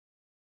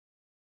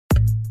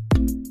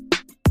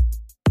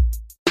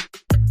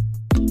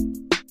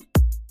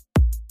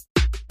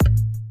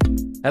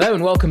Hello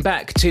and welcome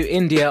back to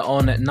India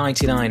on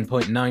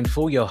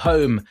 99.94, your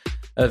home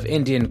of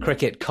Indian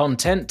cricket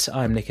content.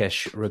 I'm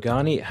Nikesh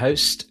Ragani,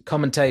 host,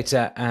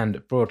 commentator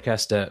and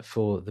broadcaster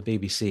for the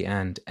BBC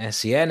and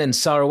SEN. And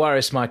Sarah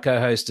Warris, my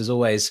co-host, as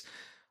always,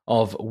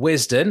 of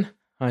Wisden.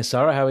 Hi,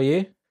 Sarah, how are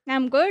you?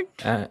 I'm good.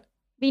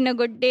 Been a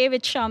good day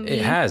with Shami.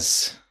 It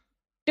has.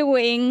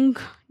 Doing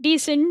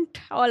decent.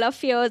 All our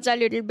fears are a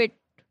little bit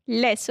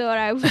lesser,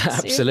 I would say.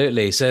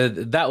 Absolutely. So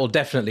that will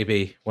definitely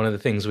be one of the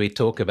things we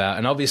talk about.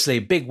 And obviously,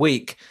 big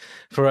week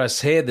for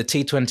us here. The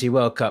T20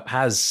 World Cup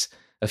has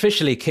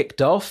officially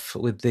kicked off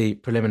with the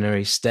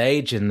preliminary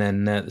stage, and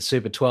then the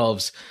Super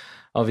 12s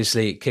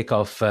obviously kick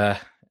off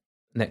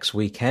next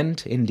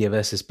weekend. India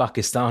versus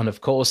Pakistan, of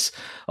course,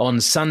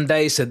 on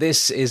Sunday. So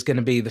this is going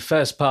to be the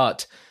first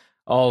part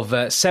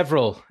of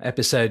several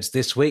episodes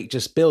this week,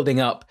 just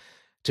building up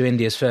to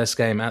India's first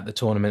game at the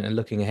tournament and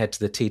looking ahead to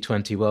the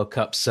T20 World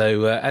Cup.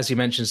 So as you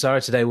mentioned,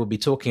 Sarah, today we'll be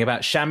talking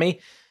about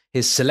Shami,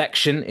 his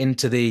selection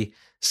into the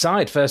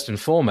side, first and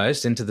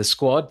foremost, into the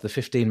squad, the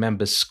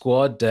 15-member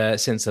squad.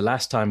 Since the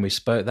last time we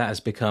spoke, that has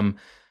become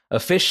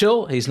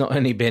official. He's not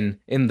only been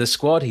in the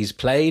squad, he's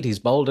played, he's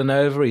bowled an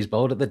over, he's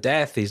bowled at the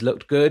death, he's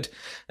looked good.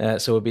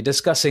 So we'll be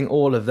discussing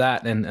all of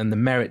that and the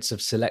merits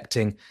of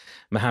selecting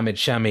Mohammad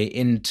Shami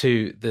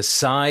into the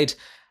side.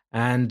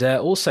 And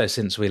also,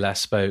 since we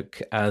last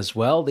spoke as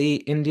well, the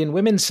Indian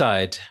women's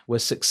side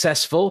was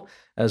successful,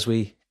 as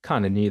we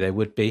kind of knew they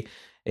would be,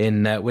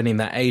 in winning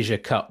that Asia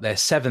Cup, their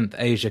 7th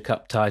Asia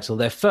Cup title,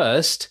 their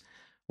first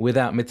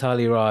without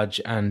Mithali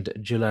Raj and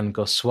Jhulan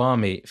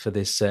Goswami for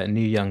this new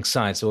young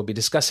side. So we'll be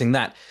discussing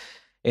that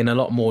in a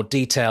lot more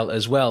detail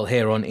as well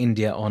here on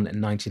India on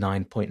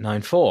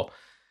 99.94.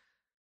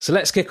 So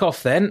let's kick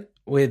off then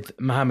with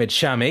Mohammad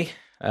Shami.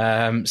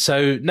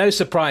 So no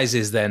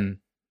surprises then.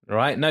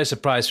 Right, no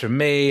surprise from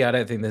me. I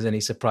don't think there's any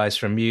surprise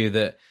from you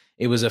that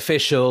it was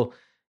official.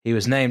 He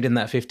was named in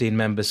that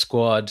 15-member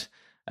squad.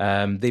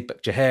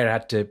 Deepak Chahar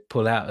had to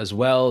pull out as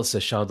well. So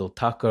Shardul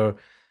Thakur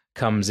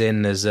comes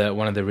in as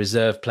one of the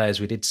reserve players.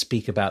 We did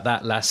speak about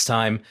that last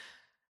time.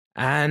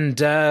 And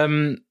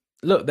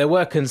look, there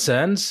were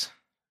concerns.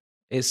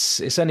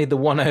 It's only the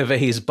one over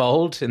he's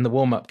bowled in the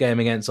warm-up game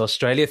against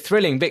Australia.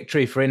 Thrilling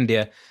victory for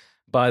India,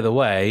 by the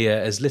way.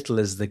 As little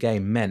as the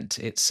game meant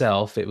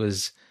itself, it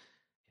was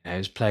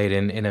played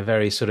in a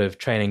very sort of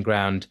training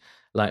ground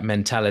like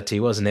mentality,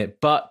 wasn't it?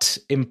 But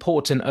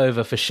important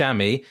over for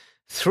Shami,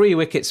 3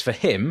 wickets for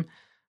him,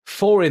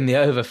 4 in the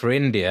over for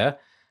India,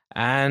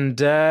 and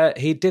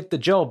he did the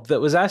job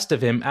that was asked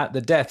of him at the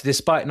death,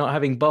 despite not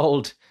having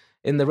bowled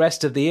in the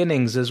rest of the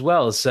innings as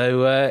well.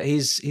 So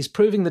he's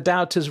proving the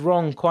doubters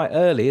wrong quite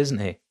early, isn't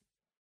he?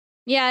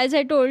 Yeah, as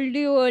I told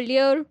you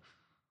earlier,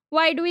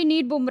 why do we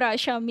need Bumrah?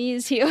 Shami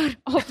is here,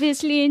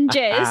 obviously in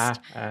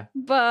jest.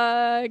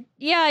 But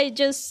yeah,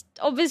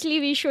 obviously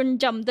we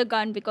shouldn't jump the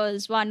gun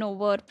because 1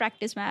 over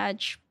practice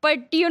match.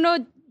 But,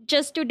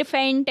 just to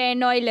defend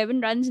 10 or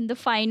 11 runs in the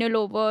final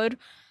over,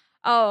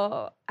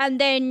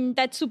 and then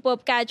that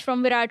superb catch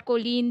from Virat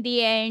Kohli in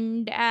the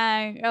end,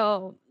 and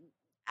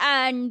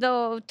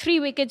the 3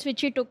 wickets which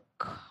he took,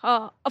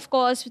 of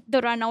course, the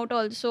run out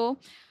also.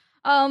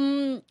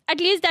 At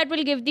least that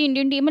will give the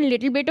Indian team a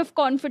little bit of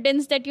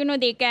confidence that,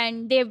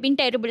 they have been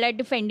terrible at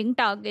defending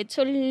targets.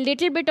 So a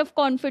little bit of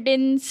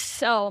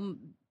confidence,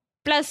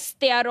 plus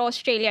they are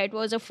Australia. It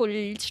was a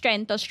full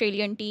strength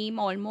Australian team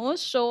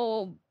almost.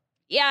 So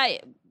yeah,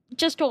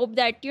 just hope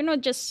that,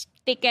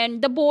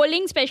 the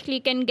bowling especially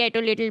can get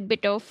a little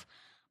bit of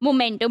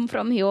momentum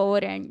from here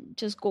and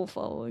just go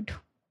forward.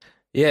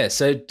 Yeah,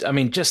 so, I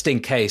mean, just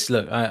in case,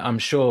 look, I'm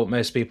sure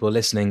most people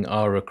listening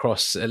are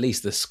across at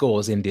least the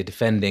scores, India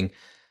defending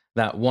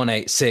that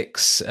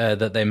 186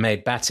 that they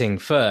made batting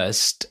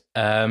first.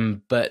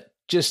 But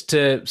just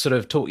to sort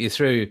of talk you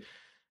through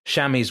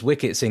Shami's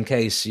wickets in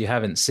case you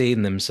haven't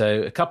seen them.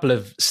 So a couple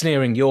of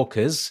sneering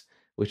Yorkers,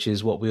 which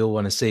is what we all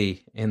want to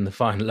see in the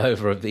final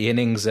over of the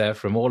innings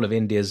from all of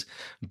India's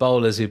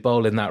bowlers who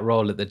bowl in that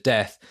role at the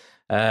death.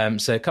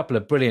 So a couple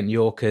of brilliant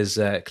Yorkers,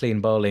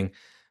 clean bowling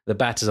the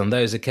batters on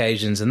those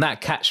occasions, and that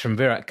catch from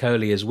Virat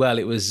Kohli as well.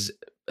 It was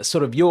a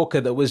sort of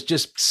Yorker that was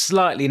just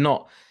slightly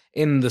not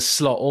in the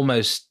slot,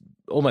 almost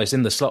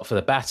in the slot for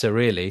the batter,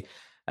 really.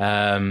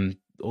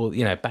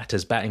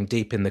 Batters batting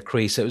deep in the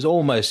crease. So it was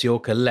almost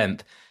Yorker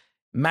length.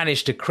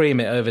 Managed to cream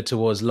it over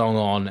towards long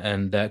on,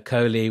 and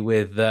Kohli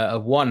with a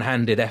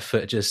one-handed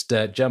effort just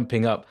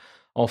jumping up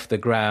off the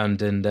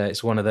ground, and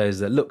it's one of those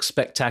that looks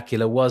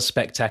spectacular, was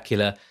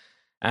spectacular.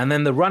 And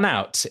then the run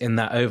out in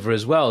that over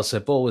as well.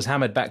 So ball was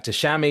hammered back to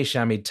Shami.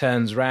 Shami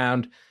turns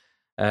round,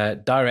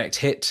 direct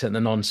hit at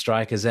the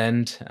non-striker's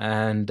end.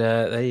 And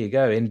there you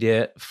go.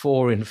 India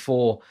 4 in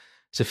 4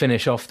 to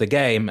finish off the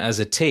game as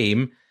a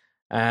team.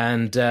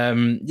 And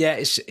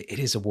it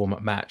is a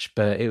warm-up match,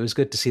 but it was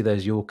good to see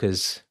those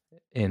Yorkers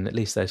in at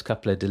least those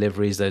couple of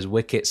deliveries, those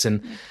wickets.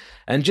 And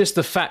just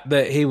the fact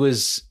that he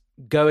was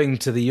going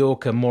to the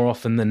Yorker more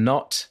often than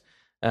not,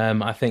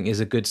 I think is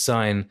a good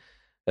sign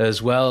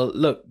as well.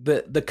 Look,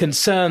 the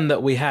concern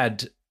that we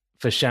had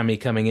for Shami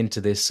coming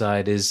into this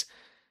side is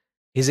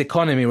his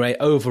economy rate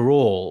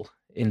overall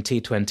in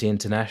T20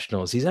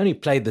 internationals, he's only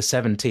played the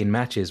 17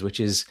 matches, which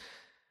is,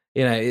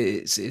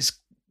 it's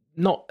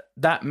not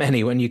that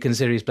many when you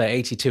consider he's played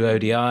 82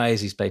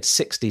 ODIs, he's played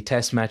 60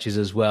 test matches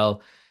as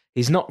well.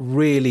 He's not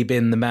really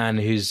been the man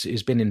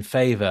who's been in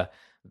favour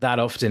that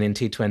often in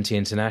T20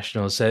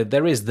 internationals. So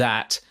there is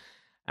that.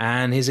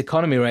 And his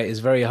economy rate is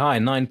very high,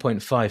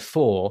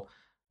 9.54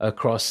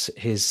 across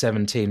his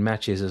 17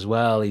 matches as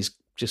well. He's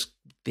just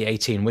the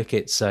 18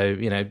 wickets. So,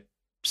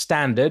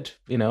 standard,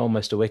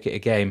 almost a wicket a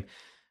game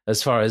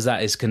as far as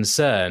that is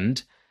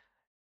concerned.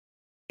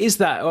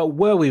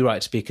 Were we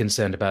right to be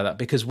concerned about that?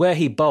 Because where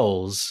he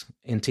bowls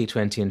in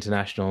T20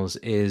 internationals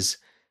is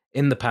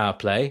in the power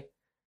play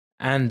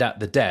and at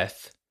the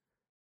death.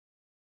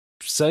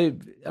 So,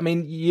 I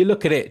mean, you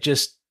look at it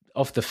just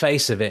off the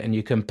face of it and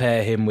you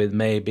compare him with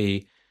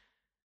maybe,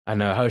 I don't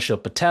know,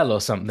 Harshal Patel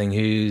or something,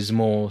 who's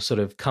more sort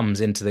of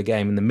comes into the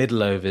game in the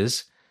middle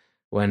overs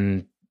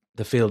when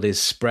the field is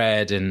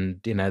spread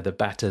and, the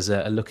batters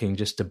are looking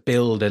just to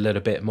build a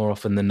little bit more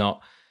often than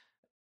not.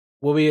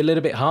 Were we a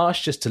little bit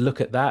harsh just to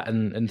look at that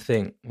and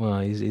think,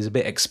 well, he's a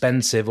bit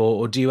expensive,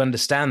 or do you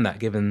understand that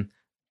given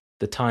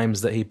the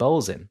times that he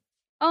bowls in?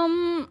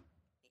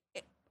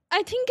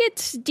 I think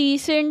it's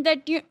decent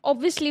that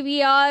obviously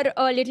we are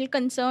a little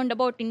concerned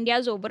about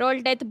India's overall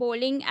death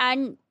bowling,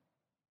 and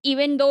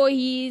even though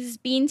he's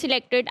been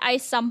selected, I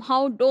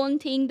somehow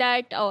don't think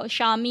that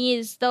Shami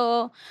is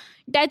the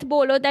death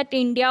bowler that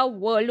India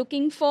were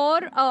looking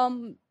for.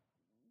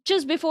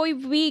 Just before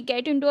we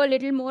get into a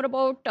little more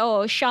about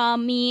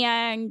Shami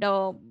and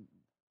all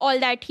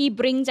that he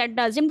brings and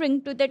doesn't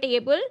bring to the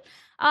table,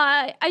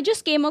 I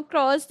just came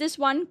across this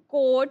one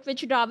quote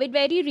which Dravid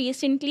very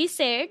recently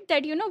said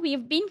that,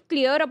 we've been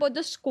clear about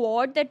the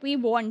squad that we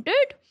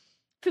wanted.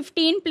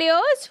 15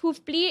 players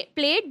who've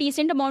played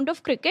decent amount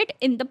of cricket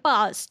in the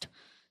past.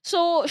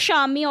 So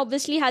Shami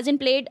obviously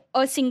hasn't played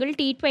a single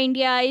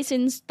T20I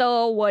since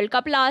the World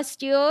Cup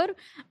last year.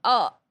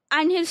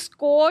 And his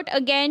quote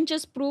again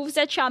just proves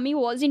that Shami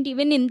wasn't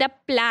even in the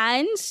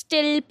plans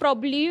till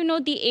probably,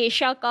 the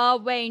Asia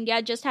Cup where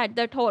India just had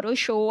that horror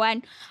show,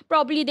 and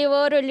probably they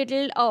were a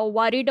little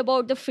worried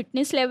about the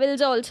fitness levels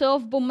also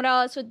of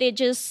Bumrah. So they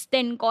just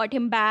then got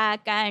him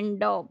back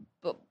and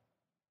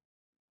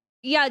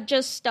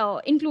just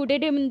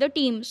included him in the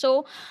team.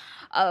 So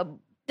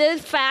the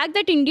fact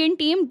that Indian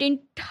team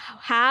didn't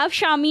have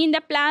Shami in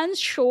the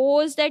plans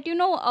shows that,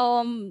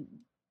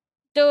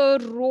 the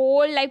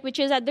role which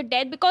is at the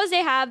death, because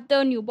they have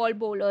the new ball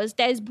bowlers,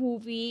 there's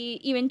Bhuvi,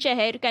 even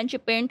Chahar can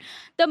chip in.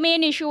 The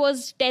main issue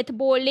was death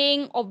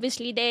bowling.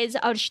 Obviously there's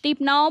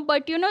Arshdeep now,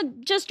 but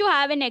just to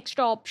have an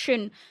extra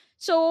option.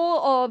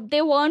 So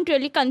they weren't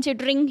really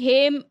considering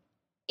him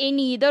in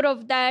either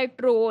of that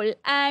role,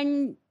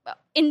 and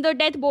in the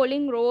death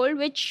bowling role,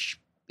 which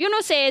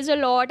says a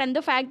lot. And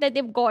the fact that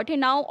they've got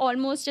him now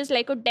almost is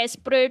like a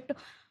desperate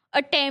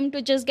attempt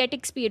to just get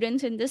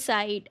experience in the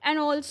side. And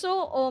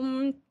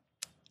also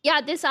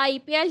this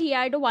IPL, he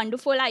had a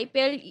wonderful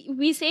IPL.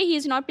 We say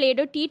he's not played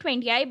a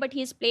T20I, but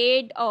he's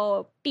played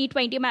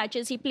T20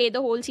 matches. He played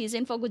the whole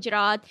season for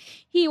Gujarat.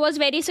 He was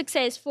very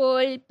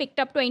successful, picked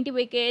up 20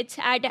 wickets,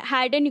 had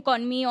an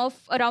economy of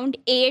around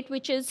 8,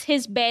 which is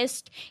his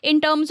best in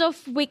terms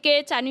of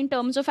wickets and in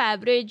terms of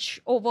average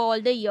over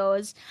all the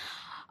years.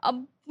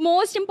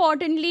 Most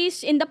importantly,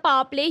 in the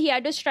power play, he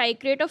had a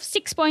strike rate of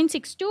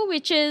 6.62,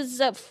 which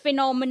is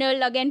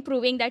phenomenal, again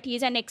proving that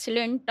he's an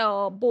excellent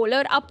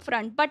bowler up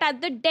front. But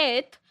at the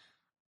death,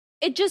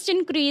 it just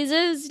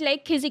increases,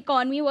 his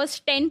economy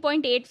was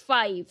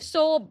 10.85.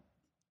 So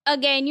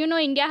again,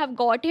 India have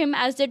got him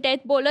as the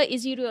death bowler.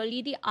 Is he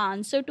really the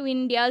answer to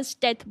India's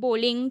death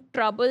bowling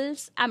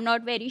troubles? I'm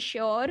not very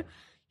sure.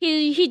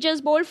 He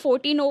just bowled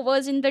 14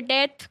 overs in the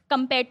death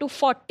compared to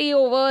 40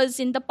 overs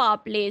in the power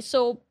play.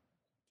 So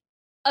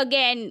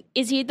again,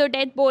 is he the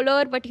death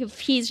bowler? But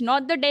if he's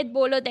not the death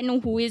bowler,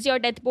 then who is your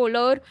death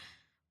bowler?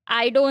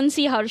 I don't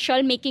see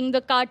Harshal making the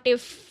cut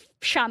if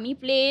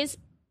Shami plays.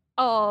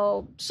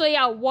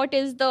 What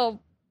is the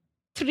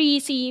 3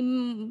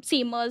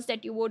 seamers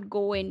that you would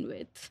go in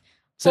with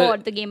for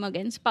the game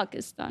against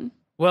Pakistan?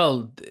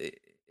 Well,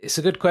 it's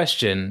a good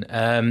question.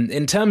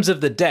 In terms of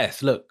the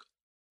death, look,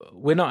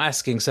 we're not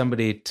asking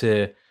somebody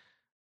to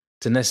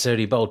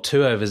necessarily bowl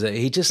 2 overs.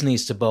 He just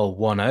needs to bowl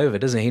 1 over,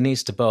 doesn't he? He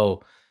needs to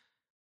bowl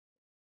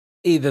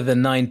either the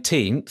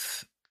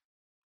 19th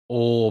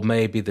or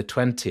maybe the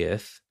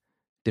 20th,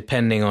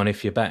 depending on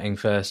if you're batting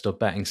first or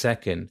batting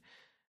second.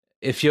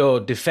 If you're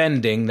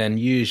defending, then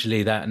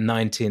usually that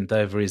 19th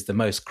over is the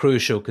most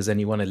crucial, because then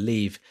you want to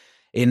leave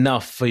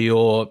enough for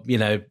your,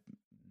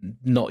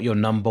 not your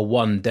number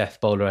one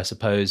death bowler, I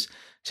suppose,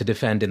 to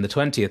defend in the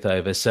 20th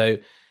over. So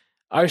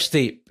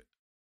Arshdeep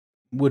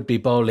would be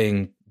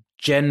bowling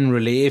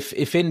generally,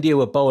 if India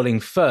were bowling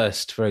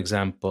first, for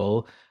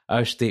example,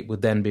 Arshdeep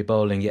would then be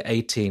bowling your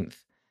 18th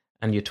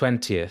and your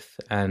 20th,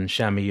 and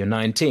Shami your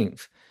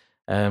 19th,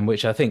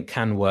 which I think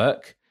can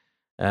work.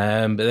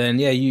 But then,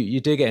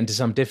 you do get into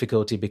some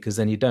difficulty, because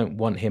then you don't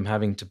want him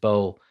having to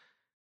bowl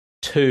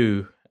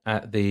 2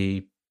 at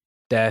the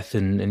death,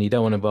 and you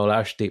don't want to bowl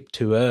Arshdeep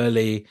too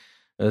early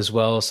as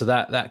well. So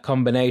that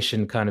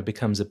combination kind of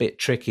becomes a bit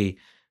tricky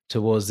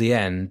towards the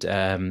end.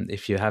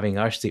 If you're having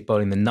Arshdeep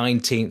bowling the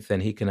 19th,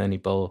 then he can only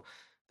bowl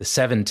the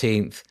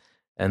 17th,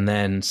 and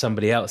then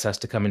somebody else has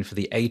to come in for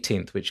the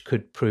 18th, which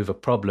could prove a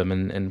problem.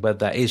 And whether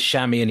that is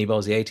Shami and he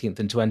bowls the 18th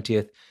and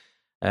 20th,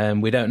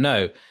 we don't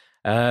know.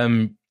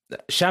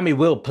 Shami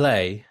will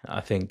play,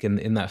 I think,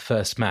 in that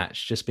first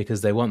match, just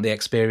because they want the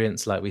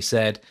experience, like we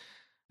said.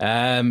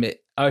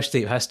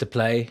 Arshdeep has to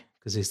play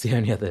because he's the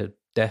only other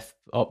death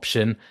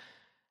option.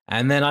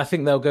 And then I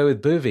think they'll go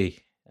with Bhuvi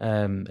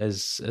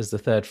as the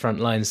third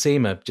frontline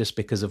seamer, just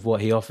because of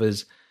what he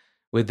offers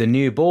with the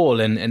new ball.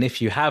 And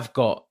if you have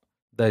got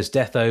those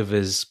death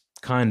overs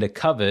kind of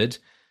covered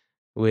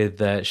with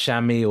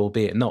Shami,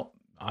 albeit not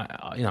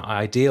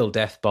ideal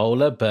death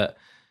bowler, but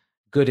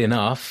good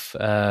enough,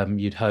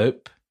 you'd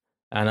hope,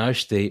 and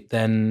Arshdeep,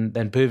 then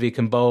Bhuvi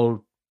can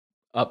bowl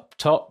up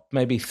top,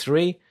 maybe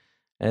 3,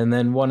 and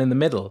then 1 in the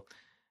middle.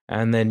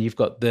 And then you've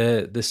got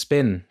the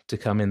spin to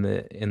come in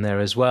there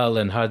as well,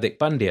 and Hardik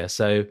Pandya.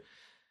 So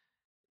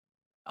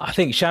I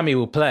think Shami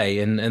will play,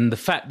 and the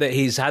fact that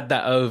he's had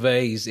that over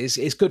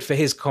is good for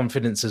his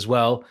confidence as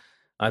well.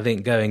 I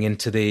think going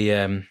into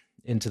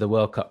the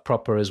World Cup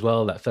proper as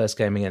well, that first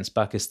game against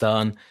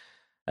Pakistan.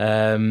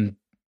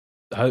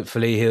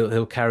 Hopefully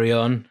he'll carry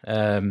on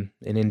in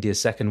India's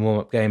second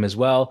warm-up game as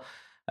well.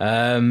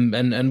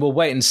 And we'll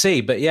wait and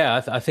see. But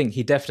yeah, I think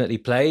he definitely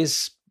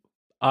plays.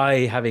 I,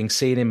 having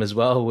seen him as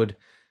well, would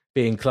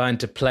be inclined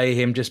to play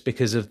him just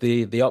because of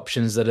the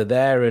options that are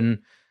there.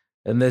 And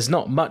there's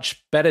not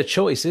much better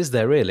choice, is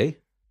there, really?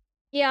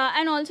 Yeah,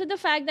 and also the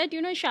fact that,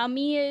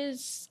 Shami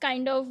is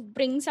kind of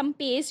bring some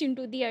pace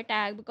into the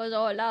attack, because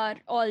all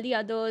the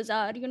others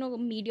are,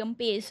 medium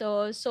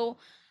pacers. So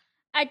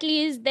at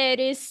least there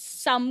is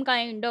some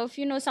kind of,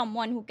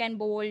 someone who can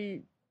bowl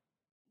in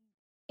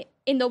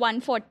the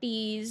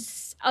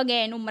 140s.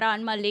 Again,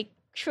 Umran Malik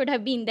should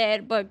have been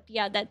there, but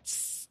yeah,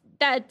 that's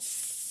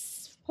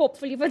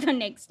hopefully for the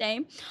next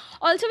time.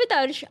 Also with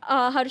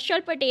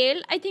Harshal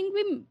Patel, I think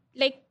we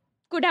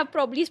could have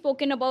probably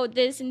spoken about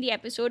this in the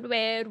episode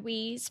where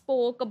we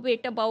spoke a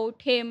bit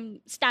about him,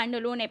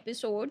 standalone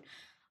episode.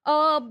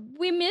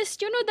 We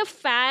missed, the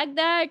fact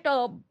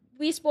that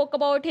we spoke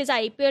about his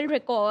IPL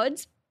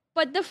records,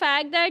 but the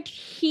fact that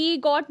he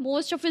got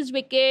most of his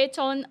wickets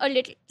on a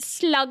little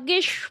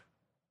sluggish,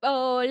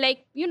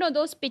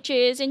 those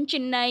pitches in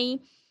Chennai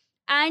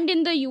and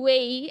in the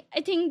UAE,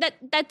 I think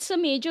that's a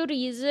major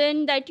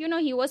reason that,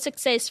 he was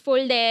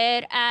successful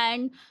there.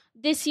 And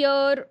this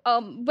year,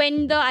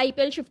 when the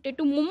IPL shifted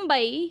to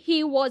Mumbai,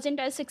 he wasn't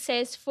as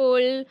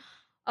successful.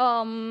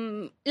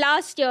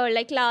 Last year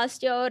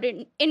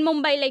in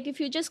Mumbai, if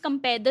you just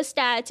compare the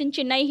stats in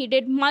Chennai, he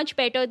did much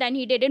better than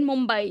he did in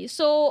Mumbai.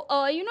 So,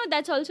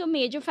 that's also a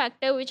major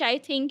factor, which I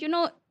think,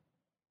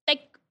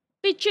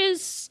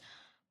 pitches,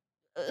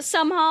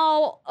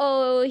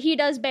 somehow he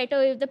does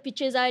better if the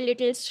pitches are a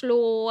little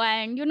slow,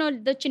 and,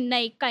 the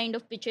Chennai kind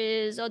of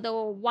pitches or the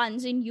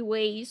ones in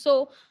UAE.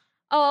 So,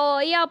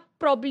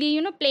 probably,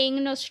 playing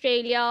in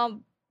Australia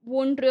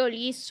won't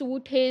really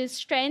suit his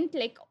strength,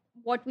 like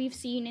what we've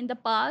seen in the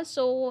past.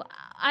 So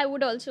I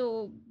would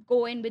also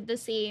go in with the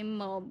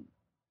same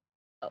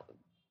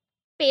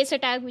pace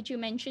attack which you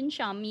mentioned,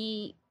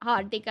 Shami,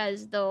 Hardik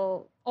as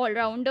the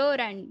all-rounder,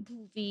 and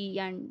Bhuvi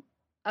and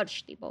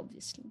Arshdeep,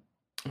 obviously.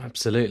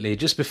 Absolutely.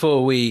 Just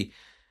before we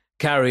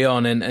carry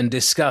on and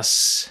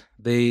discuss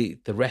the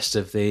rest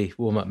of the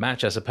warm-up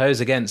match, I suppose,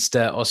 against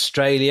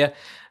Australia,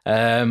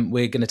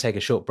 we're going to take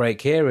a short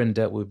break here, and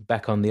we'll be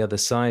back on the other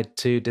side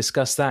to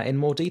discuss that in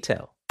more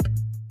detail.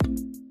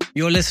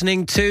 You're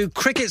listening to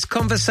Cricket's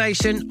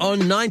Conversation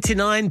on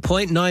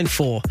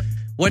 99.94.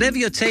 Whatever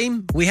your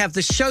team, we have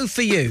the show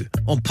for you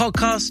on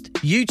podcast,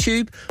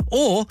 YouTube,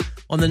 or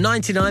on the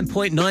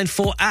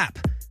 99.94 app.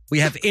 We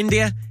have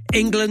India,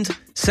 England,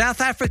 South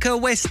Africa,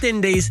 West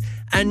Indies,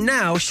 and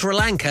now Sri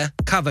Lanka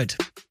covered.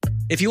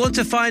 If you want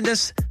to find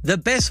us, the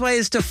best way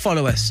is to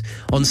follow us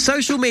on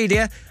social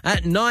media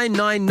at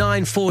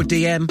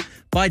 9994DM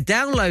by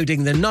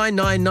downloading the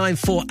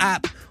 9994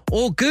 app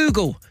or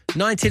Google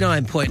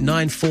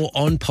 99.94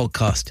 on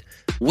podcast.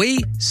 We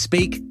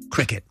speak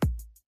cricket.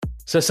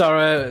 So,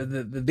 Sarah,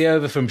 the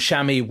over from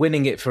Shami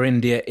winning it for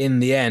India in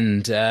the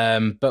end.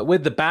 But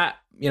with the bat,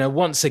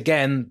 once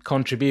again,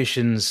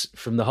 contributions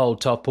from the whole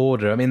top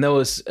order. I mean, there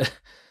was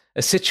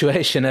a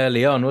situation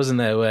early on, wasn't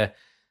there, where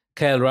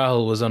KL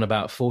Rahul was on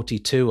about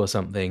 42 or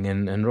something,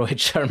 and Rohit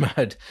Sharma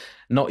had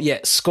not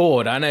yet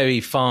scored. I know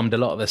he farmed a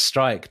lot of the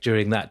strike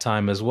during that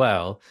time as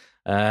well.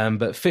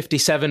 But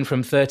 57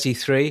 from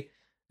 33,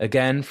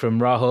 again, from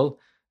Rahul,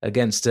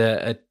 against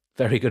a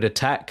very good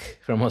attack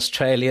from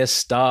Australia.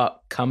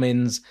 Stark,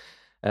 Cummins,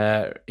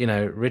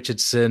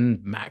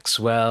 Richardson,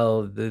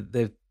 Maxwell.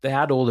 They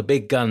had all the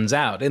big guns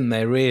out, didn't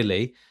they,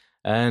 really?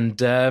 And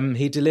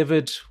he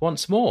delivered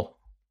once more.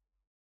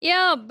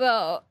 Yeah,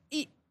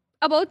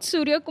 about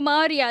Surya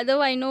Kumar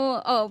Yadav, I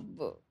know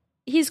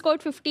he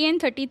scored 50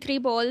 and 33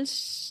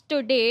 balls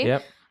today.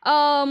 Yep.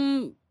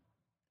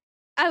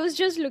 I I was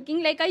just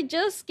looking, like I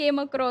just came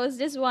across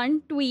this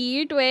one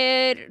tweet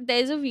where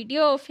there's a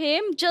video of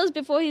him just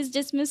before his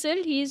dismissal.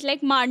 He's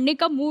like, "Marne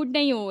ka mood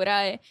nahi ho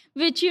raha hai,"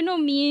 which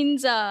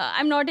means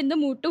I'm not in the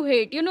mood to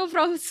hit.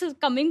 From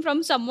coming from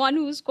someone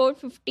who scored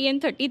 50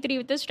 and 33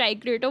 with a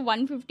strike rate of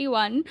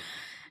 151,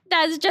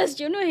 that's just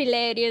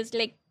hilarious.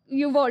 Like,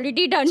 you've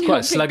already done. It's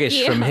quite sluggish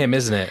from him,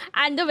 isn't it?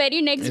 And the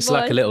very next it's ball,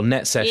 like a little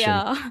net session.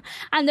 Yeah,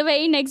 and the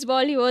very next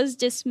ball he was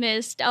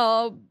dismissed.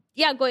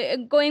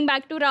 Going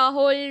back to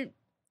Rahul,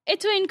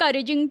 it's so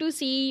encouraging to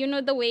see,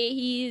 the way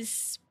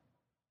he's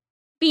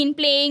been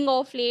playing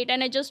off late,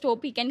 and I just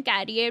hope he can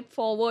carry it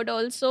forward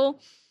also.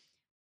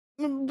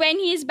 When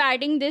he's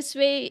batting this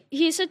way,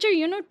 he's such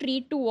a,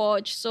 treat to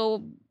watch.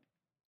 So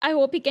I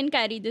hope he can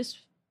carry this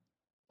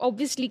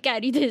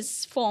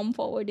form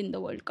forward in the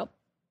World Cup.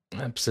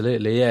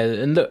 Absolutely, yeah.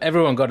 And look,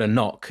 everyone got a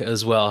knock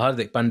as well.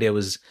 Hardik Pandya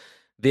was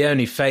the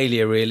only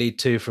failure, really,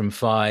 2 from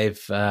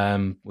 5.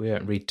 We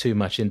won't read too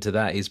much into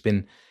that. He's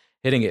been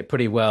hitting it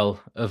pretty well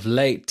of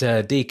late.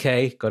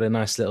 DK got a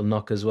nice little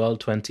knock as well,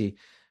 20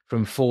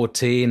 from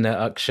 14.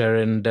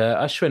 Akshar and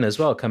Ashwin as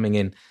well coming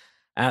in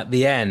at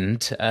the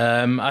end.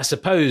 I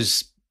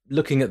suppose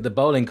looking at the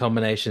bowling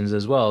combinations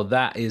as well,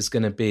 that is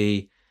going to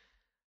be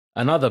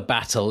another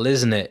battle,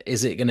 isn't it?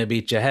 Is it going to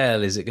be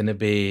Chahal? Is it going to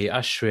be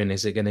Ashwin?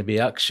 Is it going to be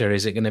Akshar?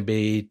 Is it going to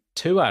be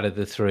 2 out of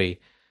the 3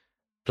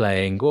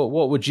 playing?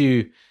 What would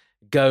you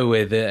go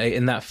with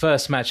in that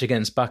first match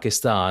against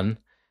Pakistan,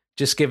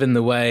 just given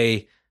the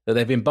way that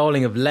they've been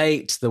bowling of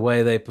late, the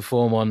way they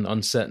perform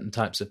on certain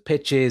types of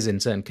pitches, in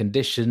certain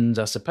conditions?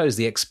 I suppose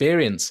the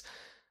experience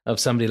of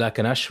somebody like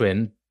an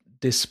Ashwin,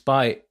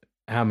 despite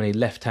how many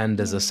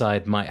left-handers a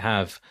side might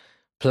have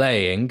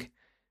playing,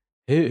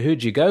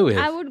 who'd you go with?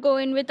 I would go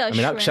in with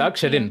Ashwin. I mean,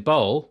 Akshar didn't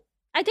bowl.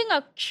 I think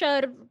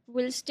Akshar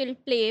will still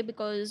play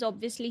because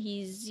obviously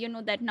he's,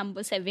 that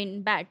number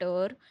 7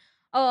 batter.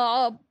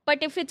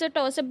 But if it's a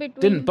toss-up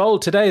between... Didn't bowl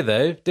today,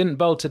 though.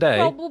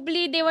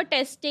 Probably they were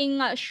testing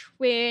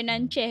Ashwin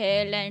and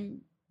Chahal,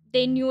 and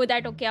they knew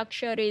that, okay,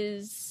 Akshar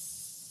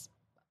is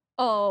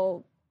a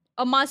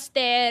must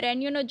there,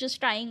 and, just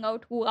trying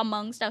out who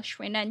amongst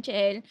Ashwin and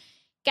Chahal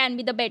can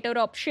be the better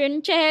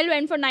option. Chahal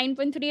went for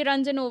 9.3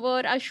 runs and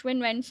over.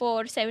 Ashwin went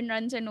for 7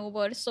 runs and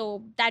over.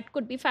 So that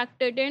could be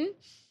factored in.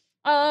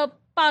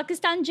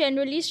 Pakistan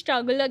generally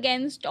struggle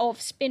against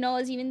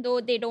off-spinners, even though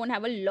they don't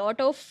have a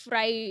lot of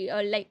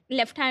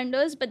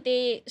left-handers, but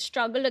they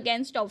struggle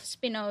against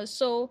off-spinners.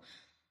 So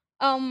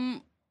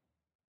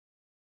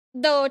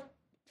the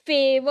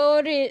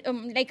favor,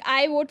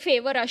 I would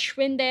favor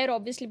Ashwin there,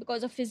 obviously,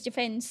 because of his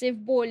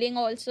defensive bowling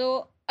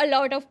also. A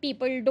lot of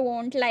people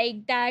don't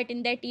like that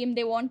in their team.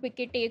 They want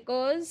wicket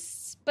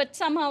takers, but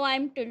somehow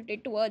I'm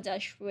tilted towards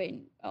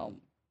Ashwin.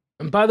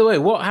 And by the way,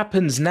 what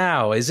happens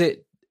now? Is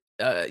it,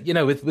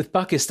 with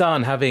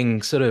Pakistan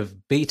having sort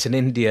of beaten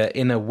India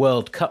in a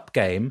World Cup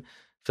game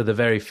for the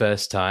very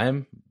first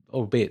time,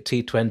 albeit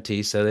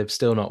T20, so they've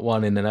still not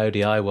won in an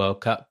ODI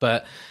World Cup.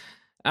 But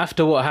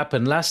after what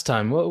happened last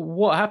time,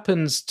 what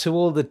happens to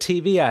all the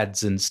TV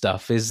ads and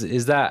stuff?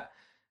 Does that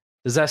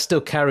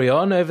still carry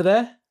on over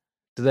there?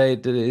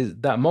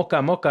 That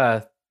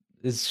Mocha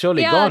is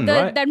surely gone,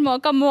 right? That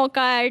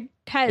Mocha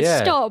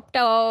has stopped.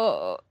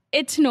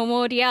 It's no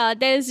more. Yeah,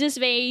 there's this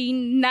very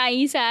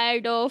nice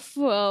ad of.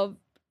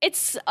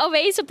 It's a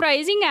very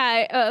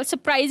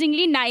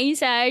surprisingly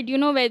nice ad,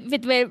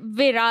 with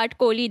Virat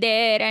Kohli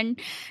there, and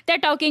they're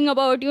talking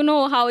about,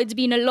 how it's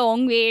been a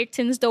long wait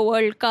since the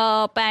World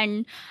Cup,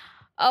 and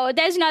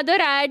there's another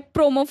ad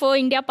promo for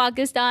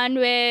India-Pakistan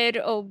where,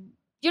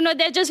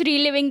 they're just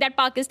reliving that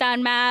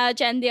Pakistan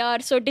match, and they are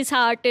so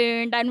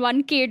disheartened, and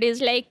one kid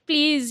is like,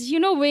 please,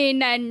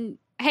 win and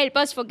help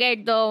us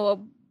forget the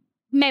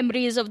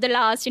memories of the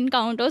last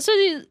encounter. So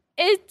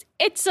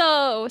it's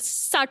a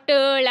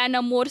subtle and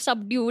a more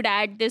subdued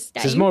ad this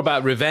time. So it's more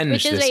about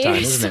revenge this time,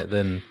 isn't it,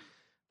 than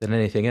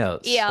anything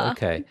else? Yeah.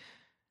 Okay.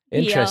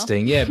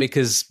 Interesting. Yeah,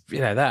 because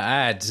that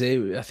ad,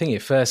 I think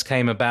it first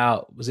came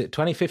about, was it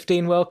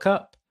 2015 World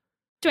Cup?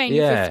 2015.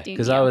 Yeah,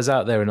 because I was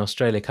out there in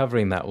Australia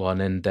covering that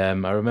one, and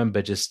I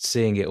remember just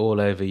seeing it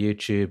all over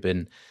YouTube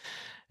and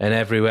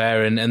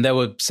everywhere, and there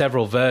were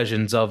several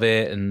versions of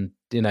it, and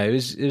it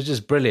was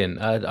just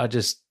brilliant. I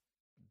just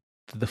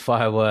the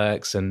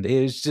fireworks, and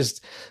it was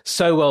just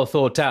so well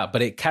thought out,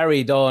 but it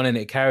carried on, and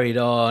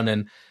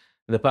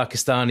the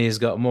Pakistanis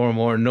got more and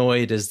more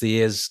annoyed as the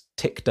years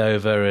ticked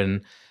over,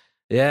 and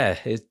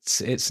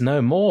it's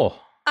no more.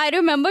 I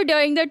remember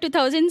during the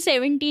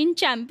 2017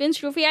 Champions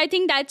Trophy, I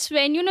think that's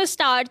when,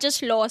 Star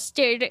just lost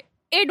it.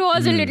 It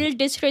was a little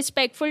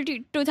disrespectful to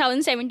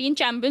 2017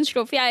 Champions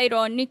Trophy,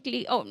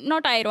 coincidentally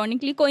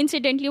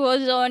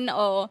was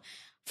on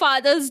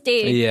Father's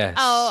Day. Yes.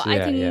 I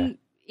think,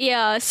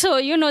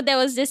 so, there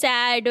was this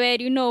ad where,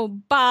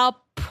 Bap,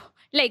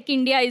 like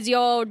India is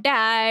your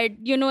dad,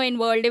 in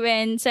world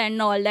events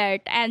and all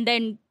that. And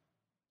then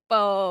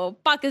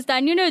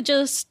Pakistan,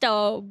 just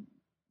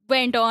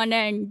went on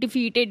and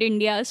defeated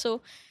India.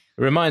 So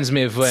reminds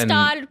me of when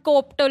Star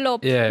coped a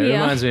lot. It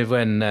reminds me of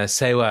when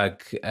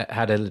Sehwag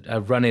had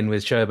a run-in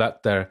with Shoaib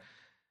Akhtar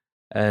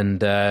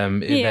and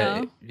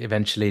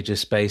eventually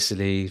just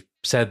basically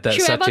said that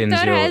Shoaib Sachin's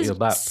Akhtar your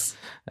bap.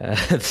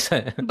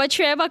 But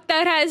Shoaib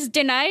Akhtar has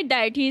denied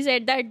that. He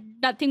said that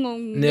nothing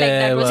like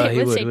Yeah, that was well, ever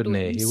he would, said wouldn't to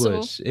he? him. He So,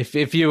 would.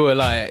 If you were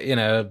like,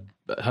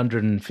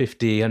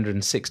 150,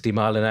 160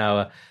 mile an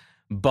hour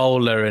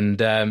bowler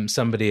and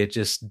somebody had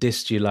just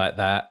dissed you like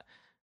that,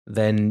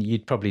 then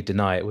you'd probably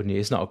deny it, wouldn't you?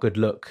 It's not a good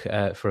look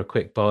for a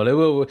quick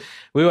bowler.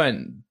 We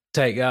won't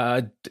take...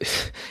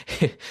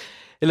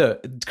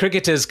 look,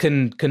 cricketers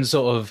can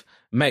sort of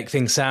make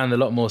things sound a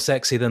lot more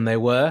sexy than they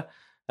were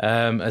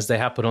as they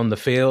happen on the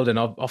field, and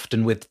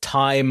often with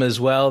time as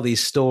well.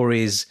 These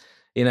stories,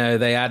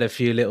 they add a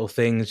few little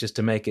things just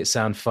to make it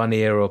sound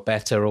funnier or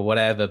better or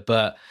whatever.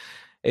 But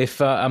if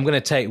I'm going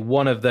to take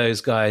one of those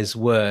guys'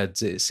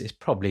 words, it's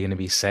probably going to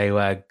be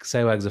Sehwag.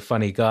 Sehwag's a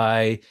funny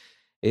guy.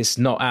 It's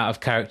not out of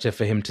character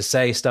for him to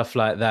say stuff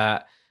like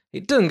that.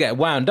 It doesn't get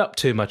wound up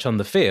too much on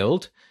the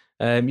field.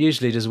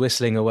 Usually just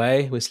whistling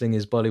away, whistling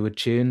his Bollywood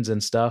tunes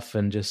and stuff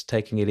and just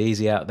taking it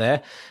easy out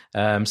there.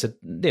 So,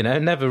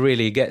 never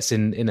really gets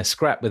in a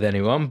scrap with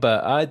anyone,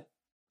 but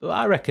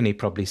I reckon he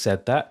probably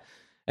said that.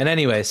 And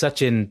anyway,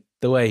 Sachin,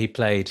 the way he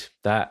played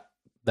that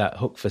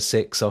hook for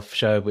six off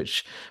Shoaib,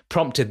 which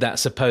prompted that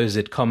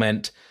supposed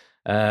comment,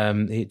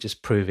 he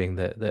just proving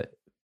that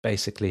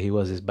basically he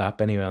was his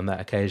bap anyway on that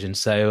occasion.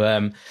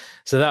 So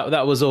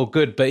that was all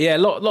good. But yeah,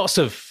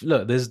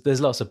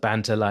 there's lots of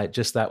banter like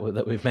just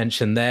that we've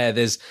mentioned there.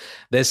 There's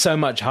so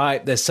much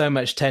hype, there's so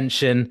much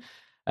tension,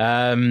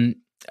 and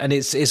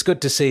it's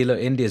good to see. Look,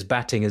 India's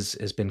batting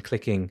has been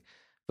clicking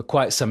for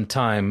quite some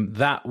time.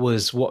 That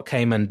was what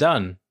came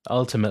undone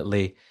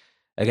ultimately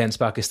against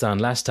Pakistan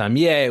last time.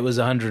 Yeah, it was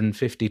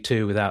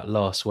 152 without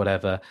loss,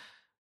 whatever.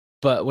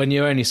 But when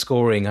you're only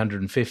scoring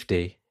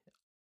 150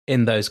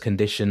 in those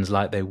conditions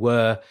like they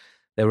were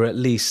at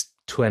least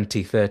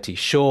 20, 30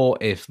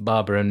 short. If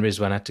Babar and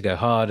Rizwan had to go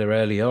harder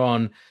earlier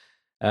on,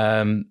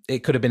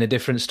 it could have been a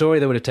different story.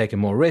 They would have taken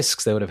more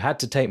risks. They would have had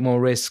to take more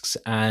risks,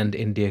 and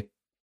India,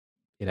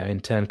 in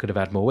turn could have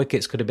had more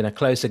wickets, could have been a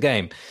closer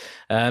game.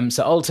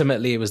 So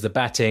ultimately it was the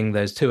batting,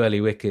 those 2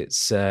 early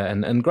wickets,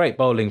 and great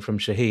bowling from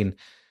Shaheen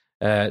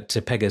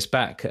to peg us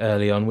back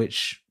early on,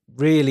 which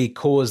really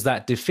caused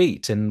that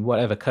defeat. And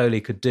whatever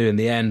Kohli could do in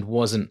the end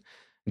wasn't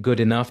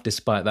good enough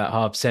despite that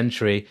half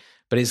century.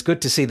 But it's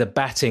good to see the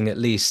batting at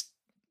least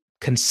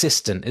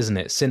consistent, isn't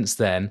it? Since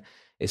then,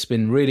 it's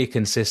been really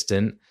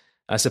consistent.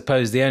 I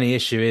suppose the only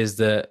issue is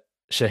that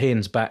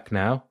Shaheen's back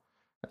now,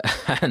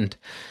 and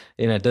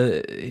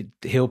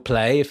he'll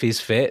play if he's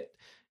fit,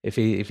 if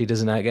he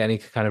doesn't get any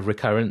kind of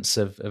recurrence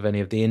of any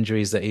of the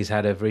injuries that he's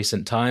had of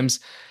recent times.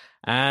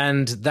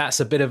 And that's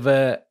a bit of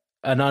an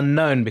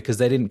unknown because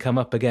they didn't come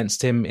up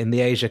against him in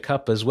the Asia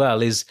Cup as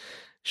well.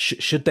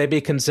 Should they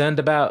be concerned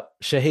about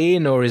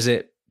Shaheen, or is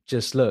it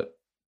just, look,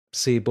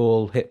 see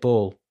ball, hit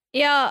ball?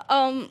 Yeah,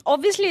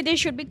 obviously they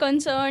should be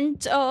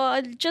concerned.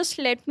 Just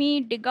let me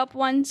dig up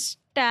one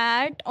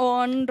stat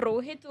on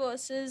Rohit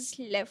versus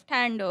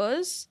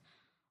left-handers.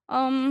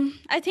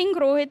 I think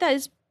Rohit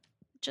has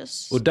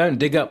just... Well, don't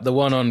dig up the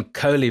one on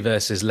Kohli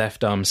versus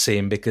left-arm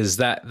seam, because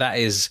that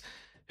is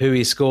who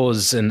he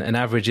scores and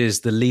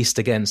averages the least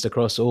against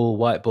across all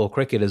white ball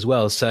cricket as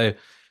well. So,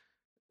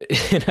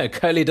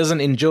 Kohli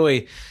doesn't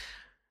enjoy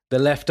the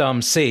left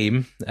arm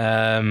seam,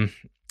 and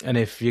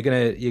if you're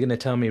gonna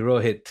tell me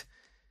Rohit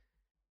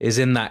is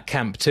in that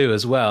camp too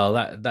as well,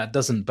 that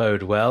doesn't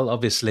bode well.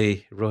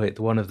 Obviously, Rohit,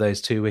 one of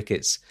those 2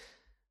 wickets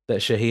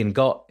that Shaheen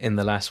got in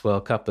the last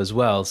World Cup as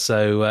well.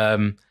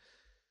 So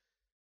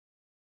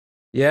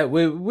yeah,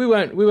 we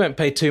won't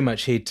pay too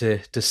much heed to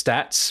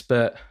stats,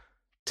 but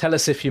tell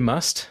us if you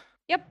must.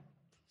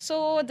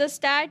 So the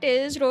stat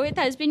is Rohit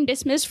has been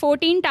dismissed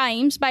 14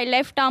 times by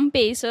left-arm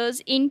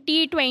pacers in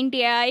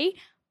T20I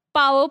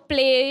power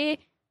play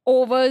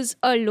overs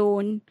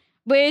alone,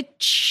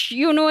 which,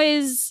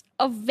 is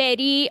a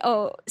very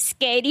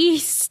scary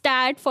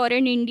stat for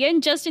an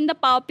Indian. Just in the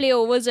power play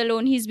overs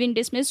alone, he's been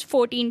dismissed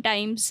 14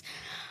 times.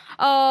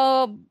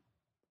 Or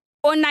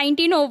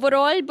 19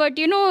 overall, but,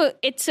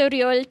 it's a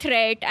real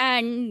threat.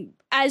 And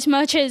as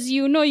much as,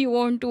 you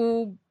want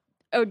to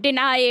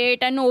deny it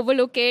and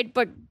overlook it,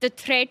 but the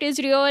threat is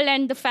real,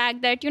 and the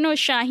fact that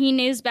Shaheen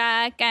is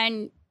back,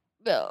 and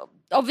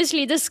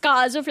obviously the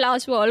scars of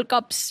last World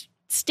Cups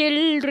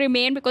still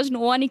remain because no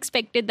one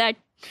expected that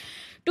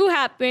to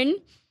happen.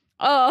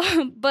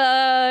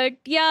 But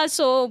yeah,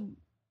 so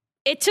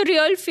it's a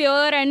real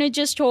fear, and I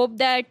just hope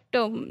that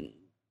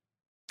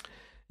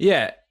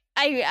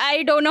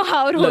I don't know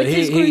how Rohit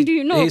is going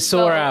to, he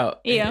saw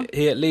out. Yeah.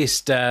 He at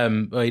least, he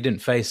didn't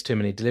face too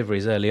many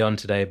deliveries early on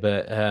today,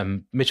 but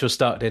Mitchell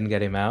Stark didn't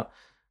get him out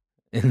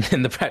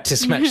in the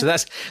practice match. So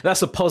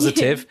that's a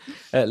positive,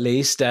 at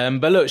least.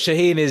 But look,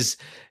 Shaheen is,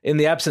 in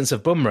the absence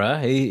of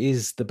Bumrah,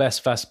 he's the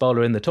best fast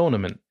bowler in the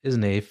tournament,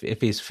 isn't he?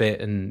 If he's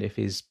fit and if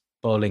he's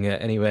bowling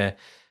at anywhere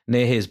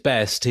near his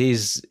best,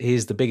 he's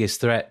the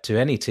biggest threat to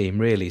any team,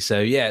 really.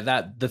 So yeah,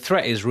 the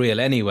threat is real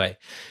anyway,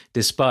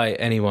 despite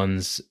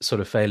anyone's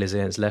sort of failures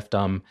against left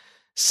arm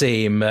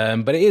seam.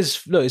 But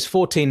it's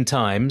 14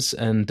 times,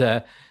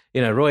 and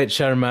Rohit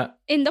Sharma.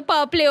 In the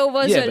power play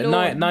overs Yeah, alone.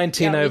 but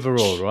 19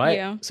 overall, right?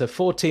 Yeah. So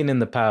 14 in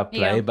the power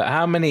play. Yeah. But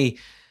how many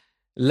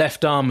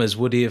left armers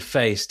would he have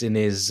faced in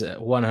his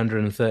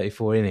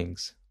 134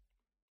 innings?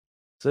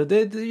 So,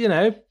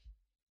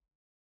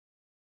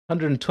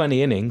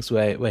 120 innings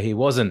where he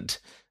wasn't.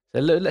 So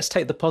let's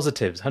take the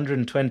positives.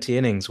 120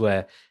 innings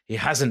where he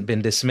hasn't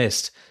been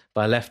dismissed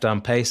by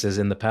left-arm pacers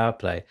in the power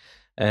play.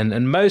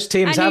 And most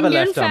teams have a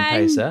left-arm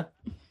pacer.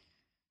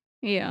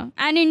 Yeah.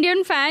 An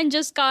Indian fan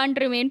just can't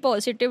remain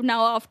positive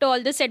now after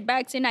all the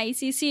setbacks in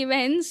ICC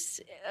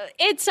events.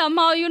 It's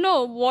somehow,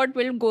 what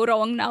will go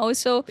wrong now.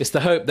 So it's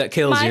the hope that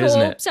kills you,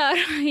 isn't it?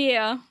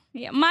 Yeah.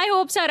 My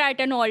hopes are at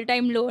an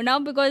all-time low now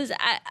because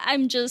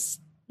I'm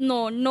just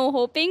no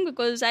hoping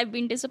because I've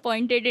been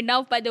disappointed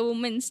enough by the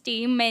women's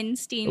team,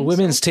 men's team. The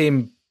women's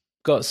team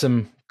got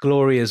some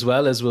glory as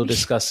well, as we'll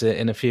discuss it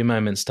in a few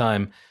moments'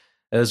 time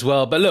as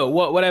well. But look,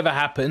 whatever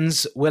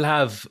happens, we'll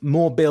have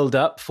more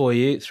build-up for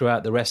you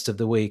throughout the rest of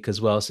the week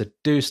as well. So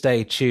do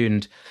stay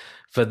tuned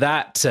for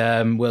that.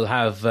 We'll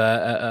have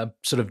a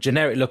sort of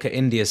generic look at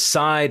India's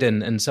side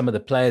and some of the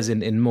players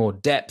in more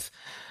depth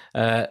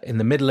in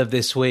the middle of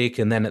this week.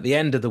 And then at the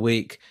end of the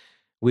week,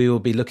 we will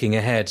be looking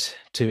ahead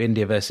to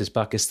India versus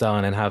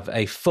Pakistan and have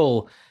a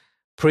full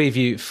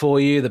preview for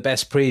you, the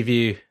best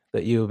preview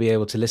that you will be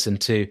able to listen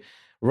to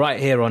right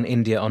here on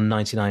India on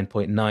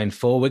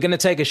 99.94. We're going to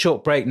take a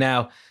short break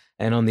now,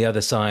 and on the other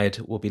side,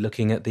 we'll be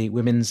looking at the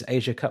Women's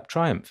Asia Cup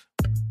triumph.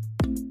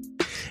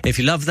 If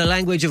you love the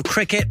language of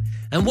cricket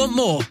and want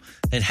more,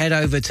 then head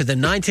over to the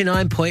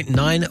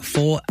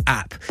 99.94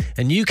 app,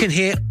 and you can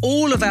hear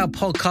all of our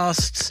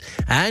podcasts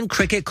and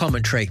cricket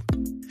commentary.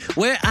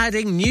 We're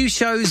adding new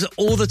shows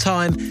all the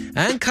time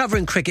and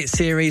covering cricket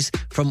series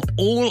from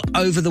all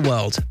over the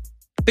world.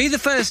 Be the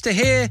first to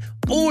hear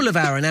all of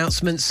our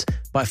announcements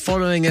by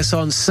following us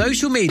on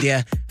social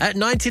media at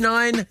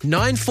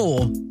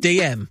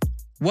 9994DM.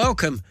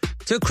 Welcome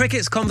to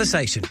Cricket's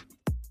Conversation.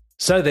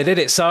 So they did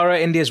it, Sarah.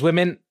 India's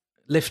women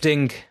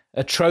lifting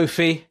a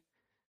trophy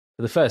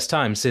for the first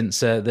time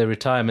since the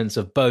retirements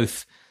of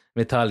both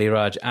Mithali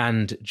Raj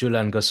and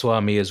Jhulan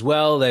Goswami as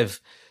well. They've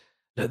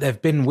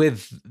been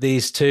with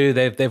these two.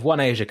 They've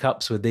won Asia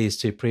Cups with these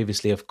two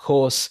previously, of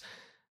course.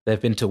 They've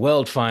been to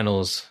world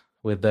finals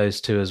with those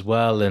two as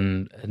well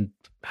and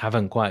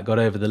haven't quite got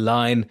over the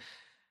line.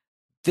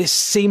 This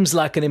seems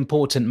like an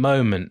important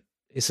moment.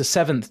 It's a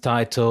 7th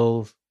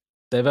title.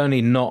 They've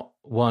only not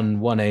won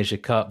one Asia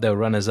Cup. They were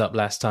runners-up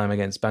last time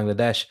against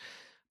Bangladesh.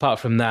 Apart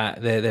from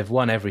that, they've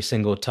won every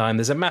single time.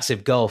 There's a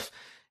massive gulf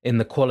in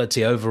the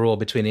quality overall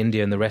between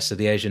India and the rest of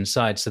the Asian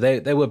side. So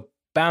they were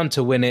bound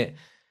to win it.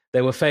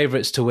 They were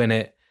favourites to win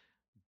it.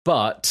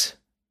 But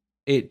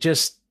it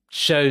just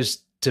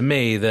shows to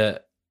me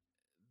that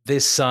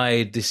this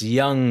side, this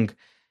young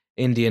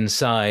Indian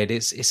side,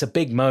 it's a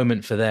big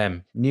moment for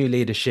them. New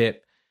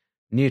leadership,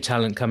 new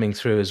talent coming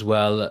through as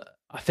well.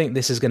 I think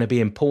this is going to be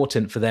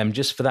important for them,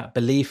 just for that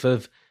belief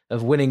of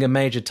winning a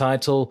major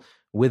title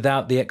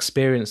without the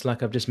experience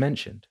like I've just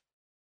mentioned.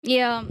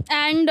 Yeah,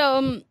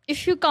 and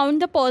if you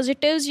count the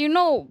positives,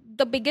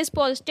 the biggest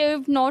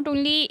positive not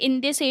only in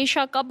this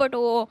Asia Cup but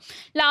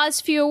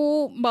last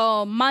few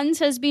months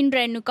has been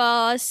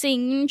Renuka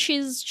Singh.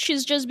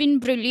 She's just been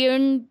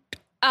brilliant.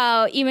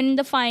 Even in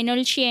the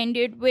final, she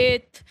ended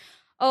with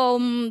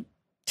 3,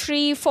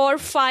 4,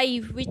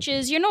 5, which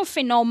is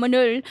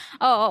phenomenal.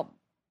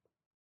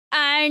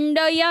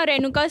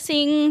 Renuka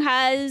Singh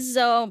has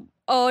a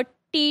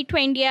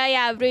T20I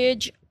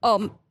average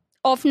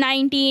of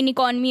 19,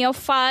 economy of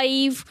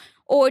 5,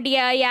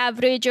 ODI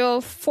average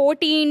of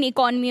 14,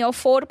 economy of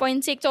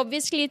 4.6.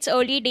 Obviously, it's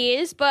early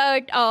days,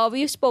 but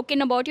we've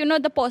spoken about,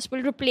 the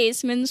possible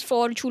replacements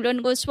for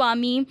Jhulan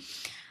Goswami.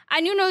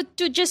 And,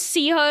 to just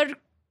see her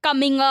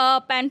coming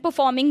up and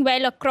performing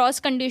well across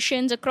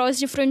conditions, across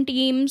different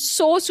teams,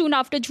 so soon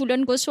after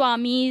Jhulan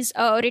Goswami's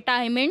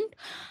retirement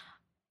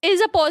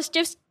is a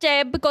positive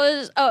step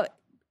because...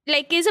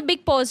 is a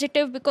big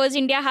positive because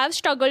India have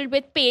struggled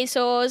with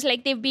pacers.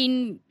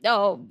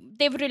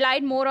 They've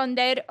relied more on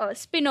their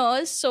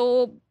spinners.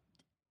 So,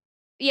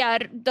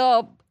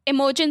 the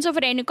emergence of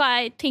Renuka,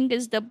 I think,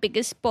 is the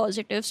biggest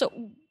positive. So,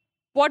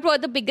 what were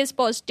the biggest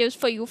positives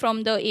for you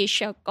from the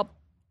Asia Cup?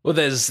 Well,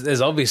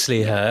 there's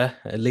obviously her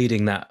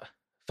leading that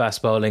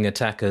fast bowling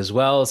attack as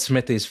well.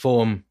 Smriti's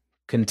form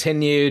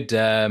continued.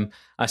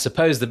 I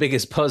suppose the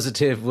biggest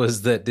positive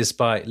was that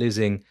despite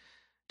losing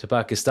to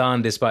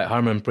Pakistan, despite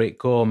Harmanpreet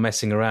Kaur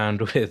messing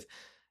around with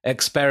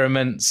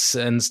experiments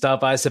and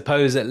stuff, I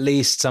suppose at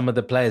least some of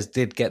the players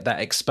did get that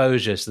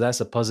exposure. So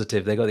that's a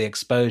positive. They got the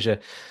exposure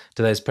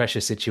to those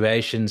pressure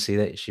situations.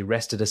 She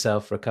rested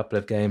herself for a couple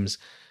of games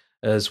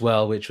as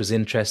well, which was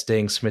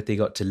interesting. Smriti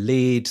got to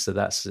lead. So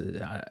that's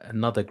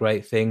another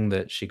great thing,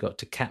 that she got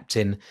to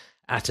captain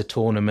at a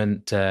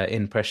tournament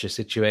in pressure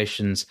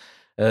situations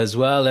as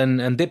well.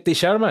 And Dipti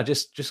Sharma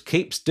just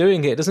keeps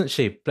doing it, doesn't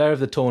she? Player of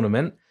the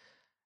tournament.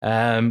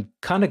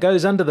 Kind of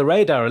goes under the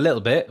radar a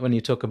little bit when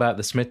you talk about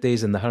the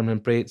Smritis and the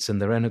Harmanpreets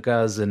and the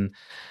Renukas and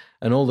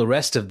all the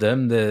rest of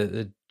them,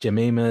 the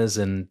Jamimas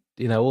and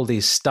all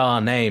these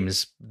star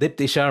names.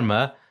 Dipti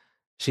Sharma,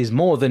 she's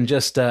more than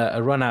just a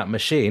run-out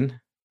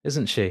machine,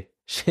 isn't she?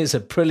 She's a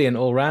brilliant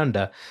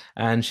all-rounder,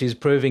 and she's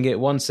proving it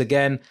once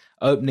again,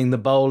 opening the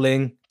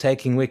bowling,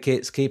 taking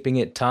wickets, keeping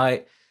it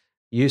tight,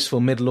 useful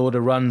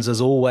middle-order runs as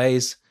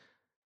always.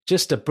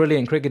 Just a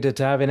brilliant cricketer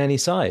to have in any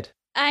side.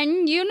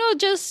 And,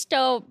 just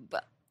a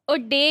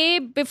day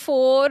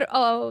before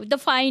the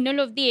final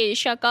of the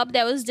Asia Cup,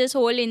 there was this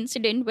whole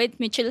incident with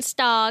Mitchell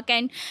Starc,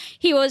 and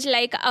he was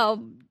like, the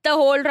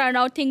whole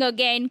run-out thing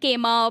again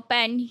came up,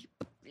 and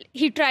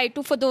he tried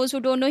to, for those who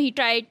don't know,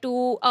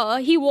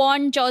 he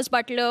warned Jos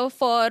Buttler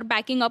for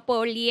backing up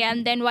early,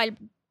 and then while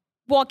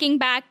walking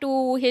back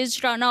to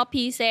his run-up,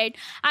 he said,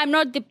 I'm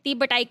not Dipti,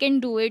 but I can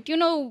do it.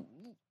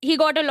 He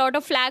got a lot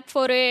of flack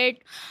for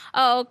it,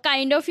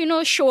 kind of,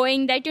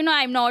 showing that,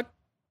 I'm not,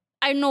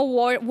 I don't know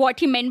what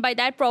he meant by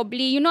that.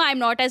 Probably, I'm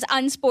not as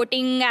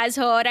unsporting as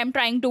her. I'm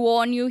trying to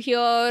warn you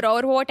here,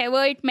 or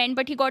whatever it meant.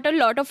 But he got a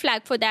lot of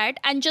flack for that.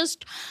 And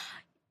just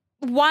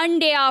one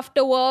day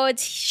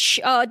afterwards,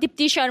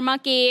 Dipti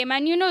Sharma came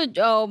and,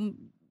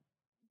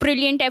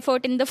 brilliant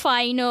effort in the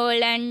final.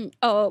 And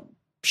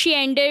she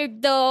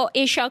ended the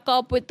Asia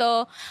Cup with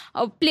a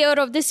Player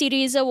of the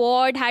Series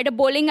award, had a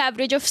bowling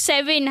average of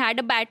 7, had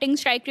a batting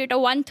strike rate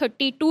of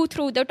 132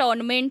 through the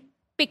tournament,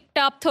 picked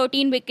up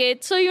 13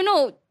 wickets.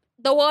 So,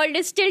 the world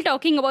is still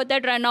talking about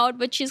that run out,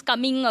 but she's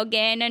coming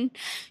again and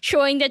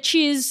showing that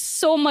she's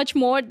so much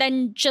more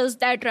than just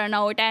that run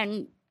out.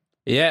 And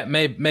yeah,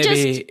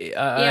 maybe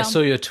I saw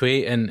your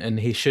tweet, and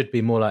he should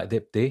be more like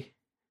Dipti.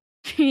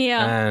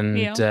 Yeah.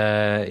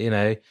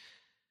 And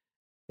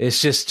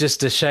it's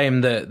just a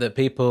shame that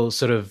people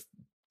sort of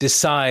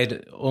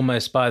decide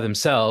almost by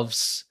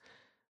themselves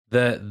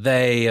that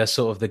they are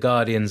sort of the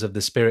guardians of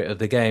the spirit of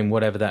the game,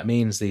 whatever that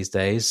means these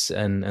days,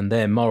 and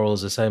their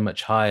morals are so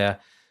much higher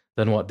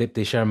than what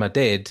Dipti Sharma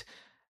did.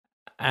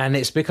 And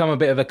it's become a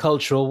bit of a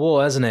cultural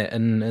war, hasn't it?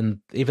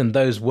 And even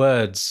those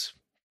words,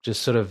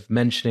 just sort of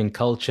mentioning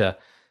culture,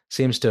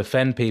 seems to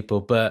offend people.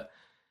 But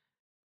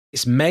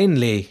it's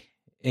mainly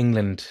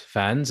England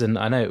fans, and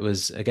I know it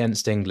was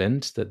against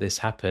England that this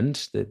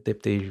happened, the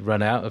Dipti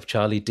run out of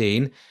Charlie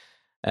Dean.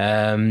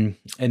 And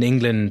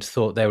England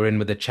thought they were in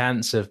with a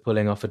chance of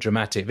pulling off a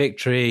dramatic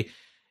victory.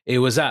 It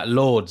was at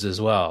Lord's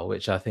as well,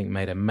 which I think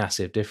made a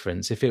massive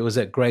difference. If it was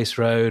at Grace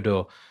Road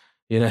or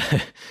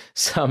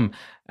some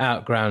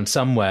outground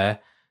somewhere,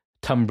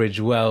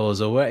 Tunbridge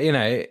Wells or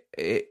where,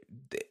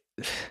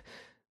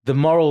 the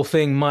moral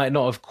thing might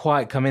not have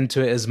quite come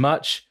into it as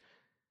much.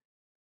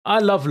 I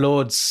love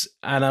Lord's,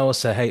 and I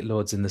also hate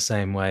Lord's in the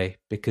same way,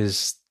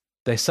 because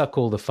they suck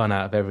all the fun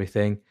out of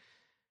everything.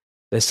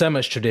 There's so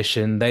much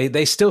tradition.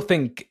 They still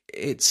think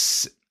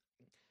it's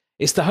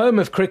the home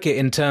of cricket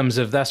in terms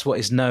of that's what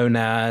it's known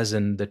as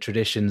and the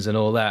traditions and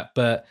all that,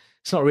 but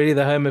it's not really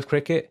the home of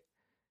cricket.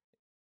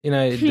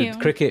 The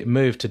cricket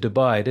moved to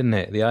Dubai, didn't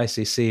it? The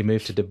ICC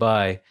moved to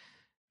Dubai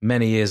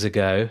many years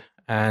ago,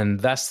 and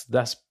that's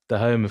the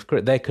home of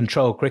cricket. They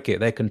control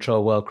cricket. They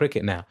control world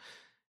cricket now.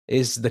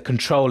 The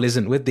control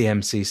isn't with the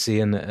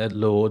MCC and at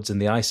Lord's,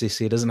 and the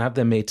ICC doesn't have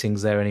their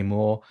meetings there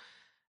anymore.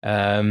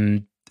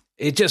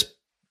 It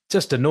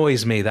just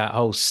annoys me, that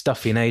whole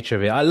stuffy nature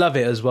of it. I love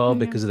it as well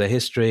because of the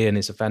history, and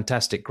it's a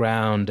fantastic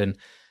ground, and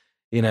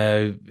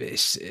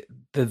there's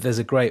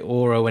a great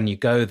aura when you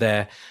go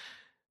there.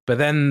 But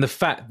then the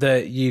fact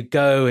that you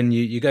go and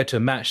you go to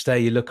a match there,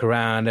 you look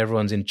around,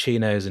 everyone's in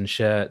chinos and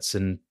shirts,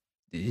 and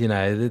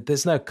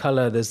there's no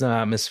colour, there's no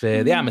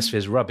atmosphere. The atmosphere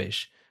is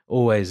rubbish,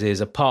 always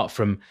is, apart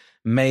from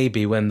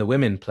maybe when the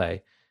women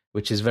play,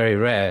 which is very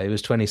rare. It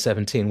was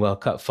 2017 World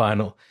Cup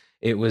final.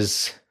 It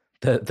was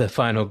the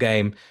final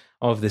game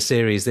of the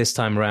series this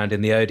time around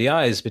in the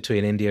ODIs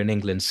between India and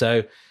England.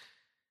 So,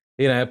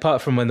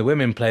 apart from when the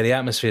women play, the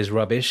atmosphere is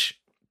rubbish.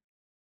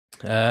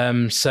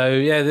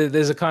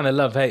 There's a kind of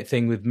love-hate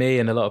thing with me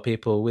and a lot of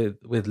people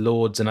with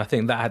Lords, and I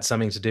think that had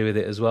something to do with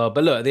it as well.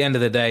 But look, at the end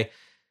of the day,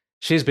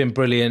 she's been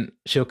brilliant.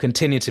 She'll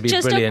continue to be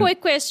brilliant. Just a quick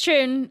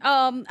question.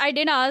 I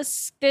didn't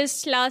ask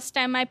this last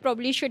time. I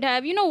probably should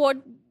have. What,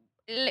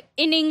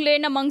 in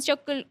England, amongst your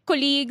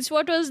colleagues,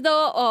 what was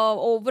the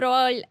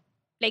overall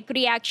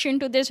reaction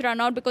to this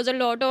run out? Because a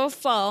lot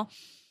of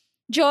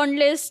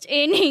journalists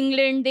in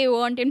England, they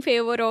weren't in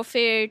favor of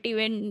it,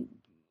 even...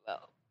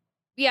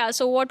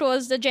 so what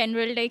was the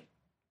general,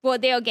 were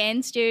they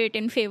against it,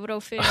 in favor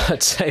of it?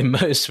 I'd say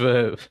most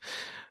were.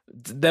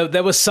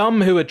 There were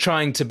some who were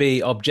trying to be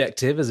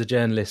objective, as a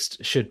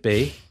journalist should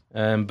be,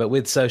 but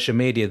with social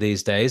media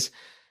these days,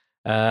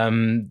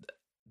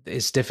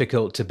 it's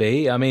difficult to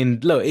be. I mean,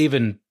 look,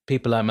 even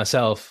people like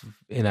myself,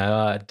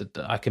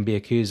 I can be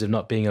accused of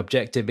not being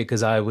objective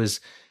because I was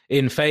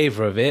in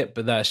favor of it,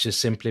 but that's just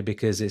simply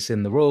because it's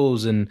in the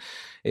rules and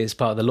it's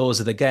part of the laws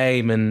of the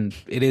game, and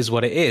it is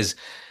what it is.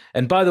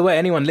 And by the way,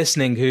 anyone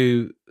listening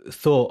who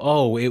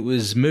thought, it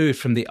was moved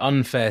from the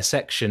unfair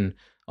section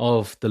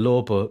of the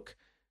law book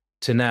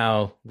to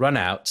now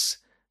runouts,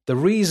 the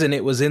reason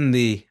it was in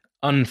the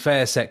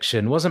unfair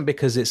section wasn't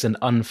because it's an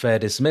unfair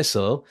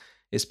dismissal,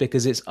 it's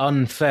because it's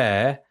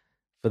unfair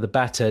for the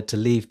batter to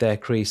leave their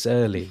crease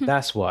early.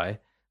 That's why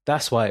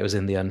it was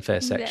in the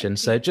unfair section.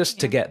 So just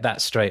to get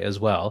that straight as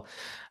well.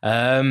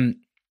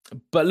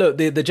 But look,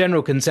 the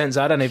general consensus,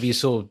 I don't know if you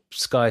saw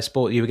Sky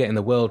Sport, you were getting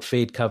the world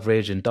feed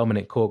coverage and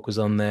Dominic Cork was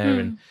on there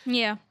and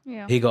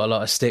he got a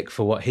lot of stick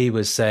for what he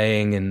was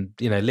saying. And,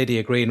 you know,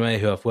 Lydia Greenway,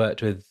 who I've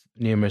worked with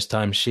numerous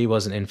times, she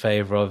wasn't in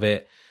favour of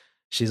it.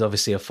 She's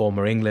obviously a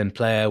former England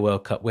player,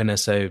 World Cup winner,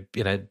 so,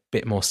 you know, a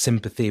bit more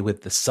sympathy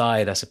with the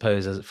side, I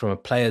suppose, from a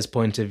player's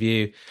point of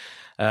view.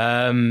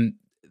 You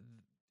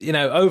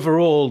know,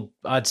 overall,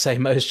 I'd say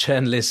most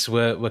journalists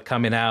were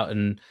coming out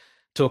and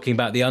talking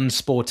about the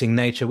unsporting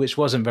nature, which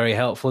wasn't very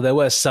helpful. There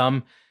were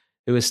some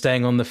who were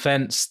staying on the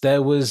fence.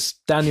 There was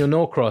Daniel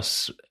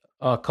Norcross,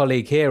 our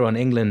colleague here on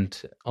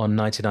England on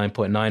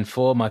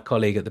 99.94, my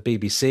colleague at the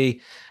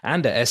BBC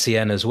and at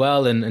SEN as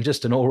well, and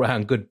just an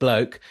all-round good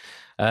bloke.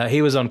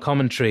 He was on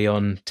commentary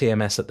on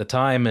TMS at the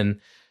time,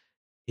 and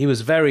he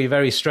was very,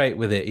 very straight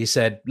with it. He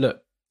said,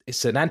 look,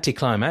 it's an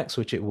anticlimax,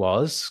 which it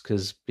was,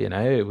 because, you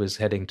know, it was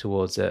heading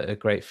towards a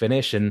great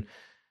finish, and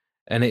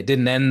it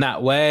didn't end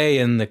that way,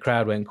 and the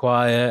crowd went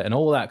quiet and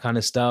all that kind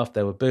of stuff.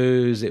 There were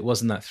boos. It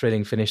wasn't that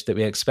thrilling finish that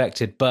we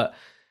expected, but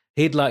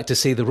he'd like to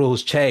see the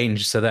rules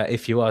change so that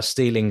if you are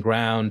stealing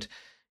ground,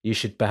 you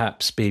should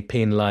perhaps be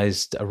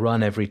penalised a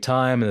run every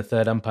time, and the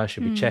third umpire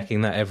should be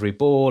checking that every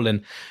ball,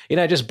 and, you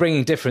know, just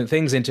bringing different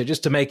things into it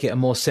just to make it a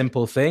more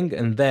simple thing,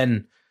 and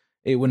then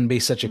it wouldn't be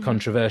such a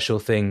controversial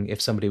thing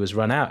if somebody was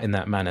run out in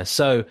that manner.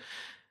 So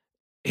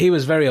he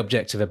was very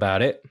objective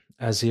about it,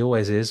 as he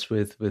always is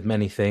with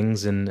many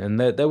things, and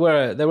there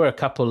were a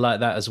couple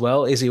like that as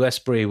well. Izzy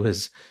Westbury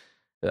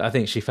I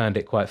think she found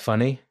it quite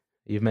funny.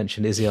 You've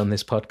mentioned Izzy on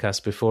this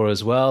podcast before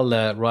as well,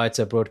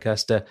 writer,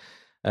 broadcaster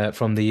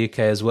from the UK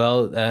as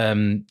well.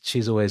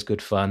 She's always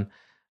good fun,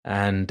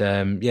 and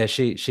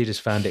she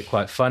just found it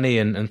quite funny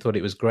and thought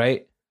it was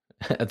great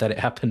that it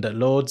happened at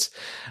Lord's.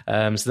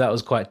 So that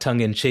was quite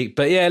tongue-in-cheek.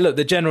 But yeah, look,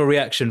 the general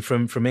reaction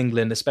from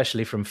England,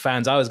 especially from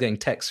fans, I was getting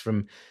texts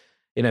from,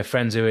 you know,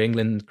 friends who are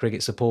England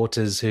cricket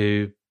supporters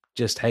who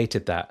just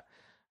hated that.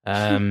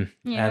 And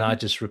I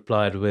just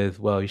replied with,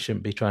 well, you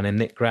shouldn't be trying to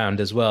nick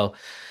ground as well.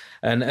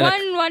 And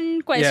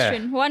one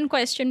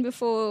question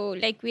before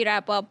we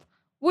wrap up.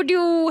 Would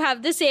you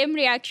have the same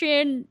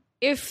reaction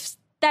if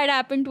that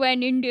happened to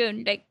an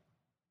Indian?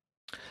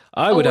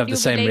 I would have the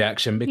same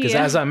reaction because,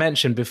 as I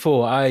mentioned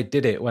before, I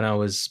did it when I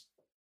was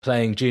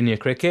playing junior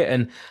cricket,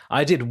 and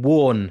I did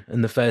warn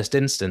in the first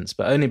instance,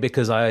 but only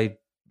because I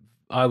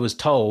was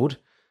told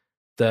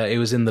that it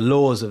was in the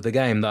laws of the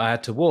game that I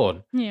had to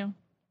warn. Yeah.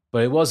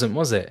 But it wasn't,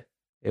 was it?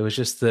 It was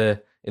just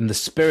in the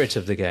spirit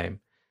of the game.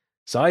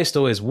 So I used to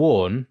always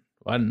warn.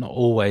 Well, not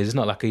always. It's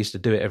not like I used to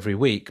do it every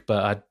week,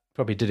 but I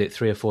probably did it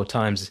 3 or 4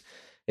 times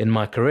in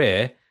my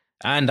career.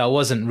 And I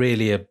wasn't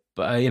really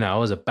I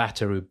was a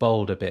batter who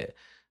bowled a bit.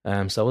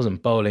 So I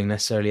wasn't bowling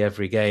necessarily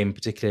every game,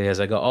 particularly as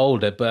I got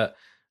older. But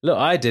look,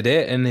 I did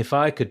it, and if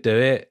I could do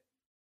it,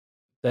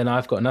 then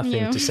I've got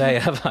nothing to say,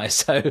 have I?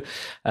 So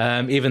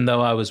even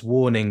though I was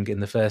warning in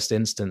the first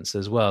instance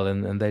as well,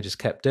 and they just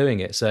kept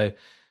doing it. So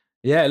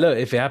yeah, look,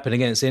 if it happened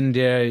against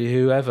India,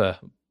 whoever,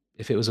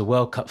 if it was a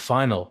World Cup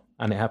final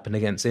and it happened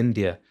against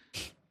India,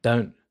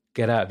 don't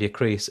get out of your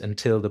crease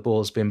until the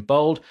ball's been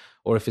bowled,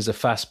 or if it's a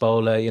fast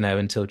bowler,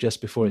 until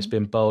just before it's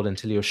been bowled,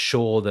 until you're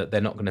sure that they're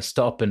not going to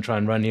stop and try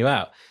and run you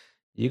out.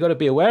 You got to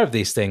be aware of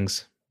these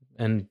things.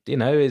 And,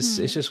 it's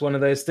just one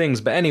of those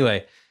things. But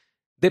anyway,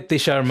 Dipti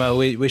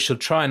Sharma, we shall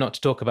try not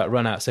to talk about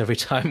run-outs every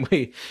time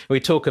we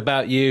talk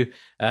about you.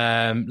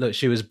 Look,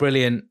 she was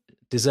brilliant,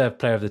 deserved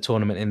player of the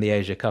tournament in the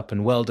Asia Cup,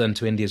 and well done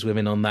to India's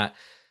women on that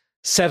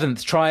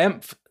 7th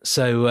triumph.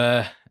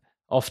 So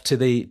off to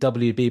the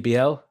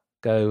WBBL,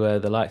 go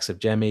the likes of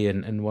Jemmy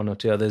and 1 or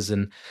 2 others.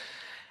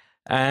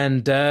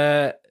 And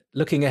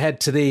looking ahead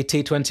to the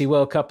T20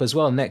 World Cup as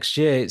well next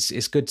year,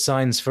 it's good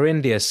signs for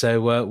India.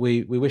 So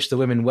we wish the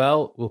women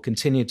well. We'll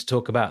continue to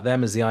talk about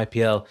them as the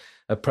IPL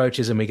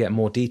approaches and we get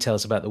more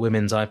details about the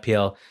women's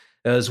IPL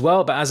as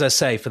well. But as I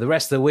say, for the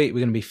rest of the week, we're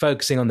going to be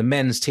focusing on the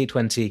men's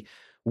T20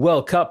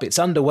 World Cup. It's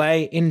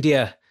underway.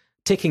 India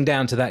ticking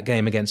down to that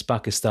game against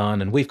Pakistan.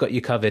 And we've got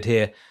you covered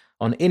here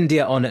on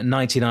India on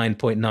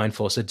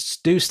 99.94. So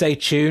do stay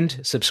tuned,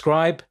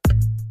 subscribe.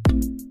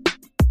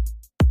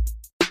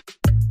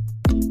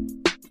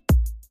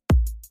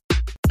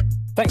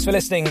 Thanks for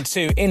listening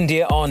to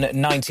India on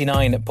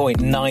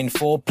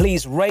 99.94.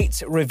 Please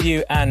rate,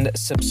 review and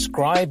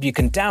subscribe. You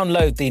can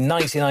download the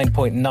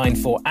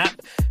 99.94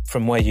 app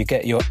from where you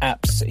get your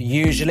apps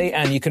usually,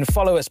 and you can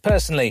follow us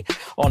personally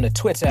on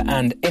Twitter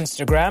and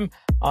Instagram.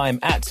 I'm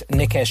at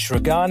Nikesh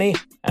Ragani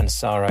and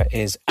Sarah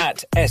is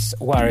at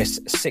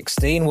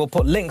swaris16. We'll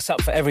put links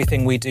up for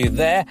everything we do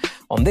there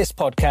on this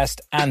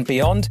podcast and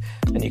beyond.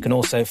 And you can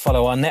also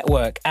follow our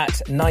network at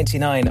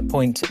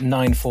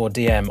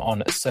 99.94DM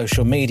on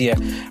social media.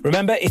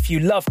 Remember, if you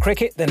love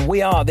cricket, then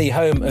we are the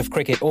home of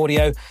cricket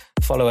audio.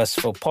 Follow us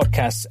for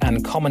podcasts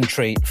and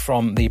commentary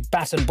from the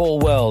bat and ball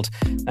world.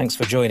 Thanks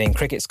for joining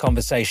Cricket's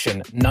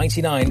Conversation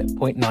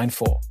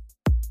 99.94.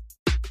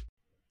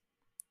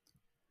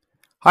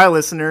 Hi,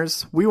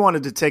 listeners. We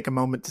wanted to take a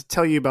moment to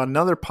tell you about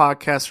another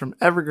podcast from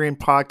Evergreen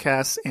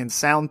Podcasts and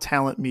Sound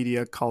Talent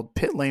Media called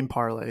Pit Lane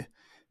Parlay.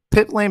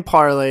 Pit Lane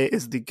Parlay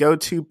is the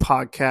go-to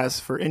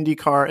podcast for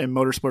IndyCar and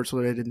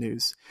motorsports-related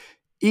news.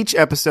 Each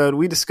episode,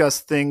 we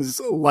discuss things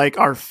like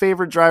our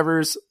favorite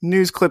drivers,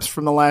 news clips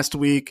from the last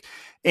week,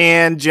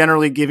 and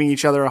generally giving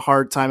each other a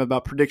hard time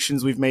about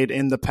predictions we've made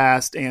in the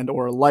past and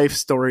or life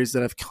stories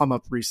that have come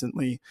up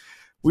recently.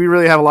 We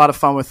really have a lot of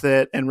fun with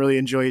it and really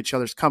enjoy each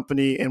other's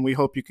company, and we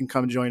hope you can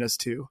come join us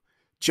too.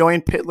 Join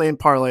Pit Lane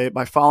Parlay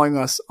by following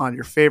us on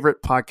your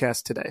favorite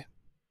podcast today.